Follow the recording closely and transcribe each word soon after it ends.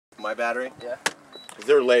My battery? Yeah. Because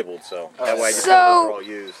they're labeled, so that way I just know they're all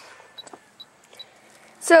used.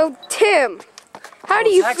 So, Tim, how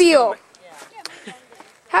do you feel?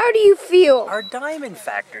 How do you feel? Our diamond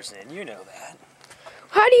factors in, you know that.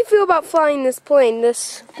 How do you feel about flying this plane,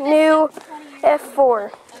 this new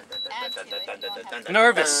F-4?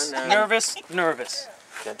 Nervous, nervous, nervous.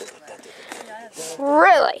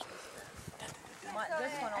 Really?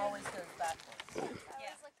 This one always goes backwards.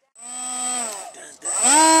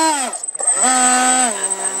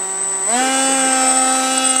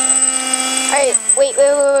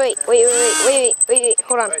 Alright, wait,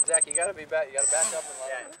 hold on. Alright, Zach, you gotta be back. You gotta back up and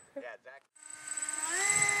let Yeah, Zach.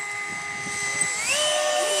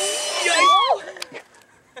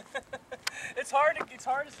 It's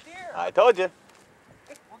hard to steer. I told you.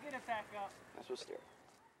 We'll get it back up. That's what steer.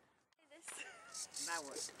 Yes,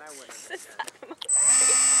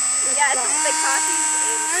 it's the coffee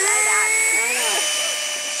right at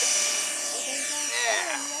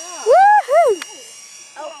Woohoo!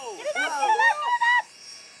 Oh, get it up,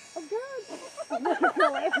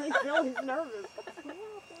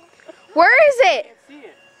 Where is it? See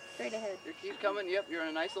it. Straight ahead. You keep coming. Yep, you're in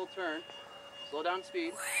a nice little turn. Slow down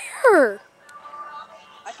speed. Where?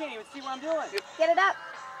 I can't even see what I'm doing. Get it up.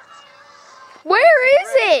 Where is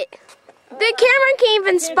it? The camera can't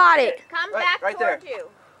even spot it. Come Right- back right there. towards you.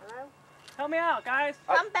 Help me out, guys.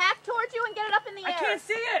 Come back towards you and get it up in the air. I can't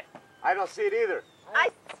see it. I don't see it either.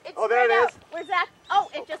 It's Oh, there straight it up. is. Where's that? Oh,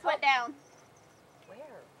 it just went down.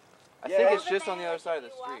 I think it's just on the other side of the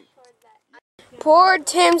street. Poor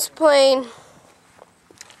Tim's plane.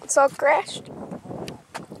 It's all crashed.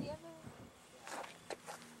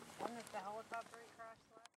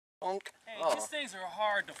 Hey, Oh. these things are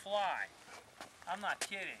hard to fly. I'm not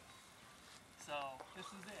kidding. So, this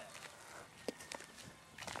is it.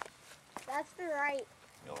 That's the right.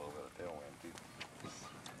 Go over the tailwind, dude.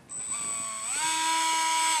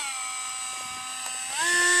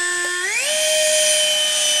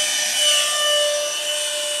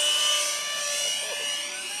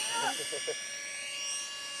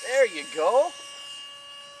 There you go.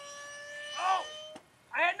 Oh!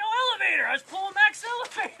 I had no elevator. I was pulling Max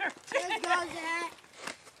elevator.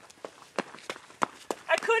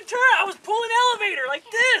 I couldn't turn. I was pulling elevator like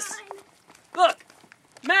this. Look,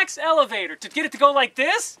 Max elevator to get it to go like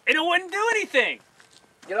this, and it wouldn't do anything.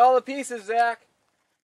 Get all the pieces, Zach.